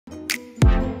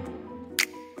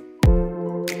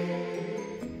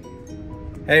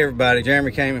Hey everybody,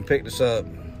 Jeremy came and picked us up.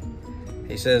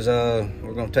 He says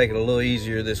we're going to take it a little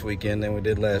easier this weekend than we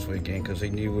did last weekend because he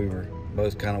knew we were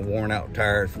both kind of worn out,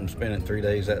 tired from spending 3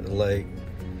 days at the lake.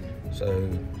 So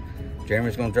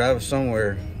Jeremy's going to drive us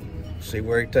somewhere, see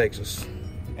where he takes us.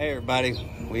 Hey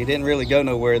everybody, we didn't really go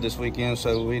nowhere this weekend,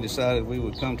 so we decided we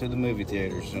would come to the movie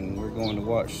theaters and we're going to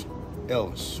watch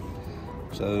Elvis.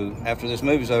 So after this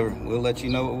movie's over, we'll let you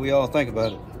know what we all think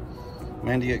about it.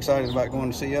 Amanda, you excited about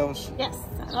going to see Elvis? Yes,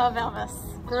 I love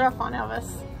Elvis. Grew up on Elvis.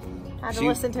 I had to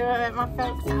listen to it at my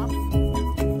folks' house.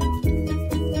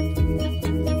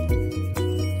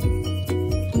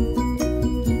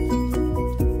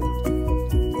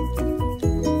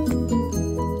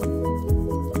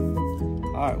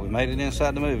 Alright, we made it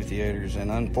inside the movie theaters, and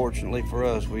unfortunately for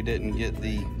us, we didn't get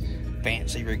the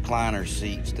fancy recliner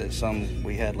seats that some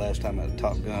we had last time at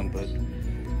Top Gun, but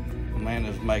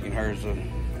Amanda's making hers a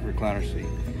recliner seat.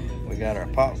 We got our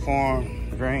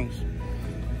popcorn, drinks.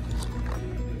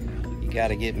 You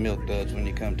gotta get Milk Duds when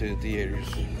you come to the theaters.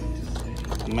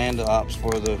 Amanda opts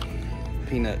for the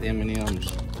peanut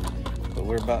M&Ms, but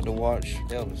we're about to watch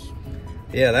Elvis.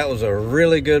 Yeah, that was a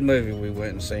really good movie we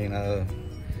went and seen.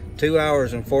 2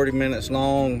 hours and 40 minutes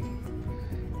long.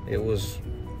 It was,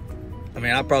 I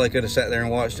mean, I probably could have sat there and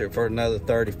watched it for another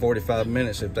 30, 45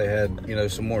 minutes if they had, you know,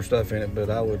 some more stuff in it, but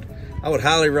I would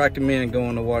highly recommend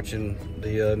going to watching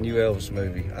the new Elvis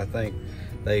movie. I think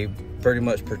they pretty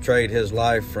much portrayed his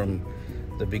life from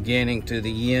the beginning to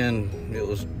the end. It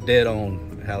was dead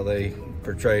on how they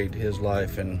portrayed his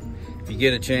life, and if you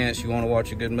get a chance, you want to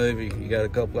watch a good movie, you got a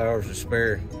couple hours to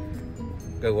spare,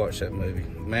 go watch that movie.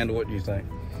 Amanda, what do you think?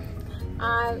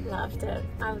 I loved it.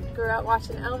 I grew up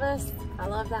watching Elvis. I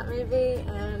love that movie,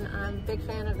 and I'm a big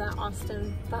fan of that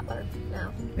Austin Butler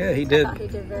now. Yeah, he did. I thought he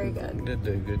did very good. He did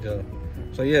do a good job.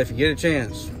 So yeah, if you get a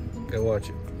chance, go watch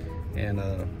it. And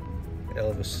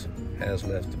Elvis has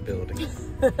left the building.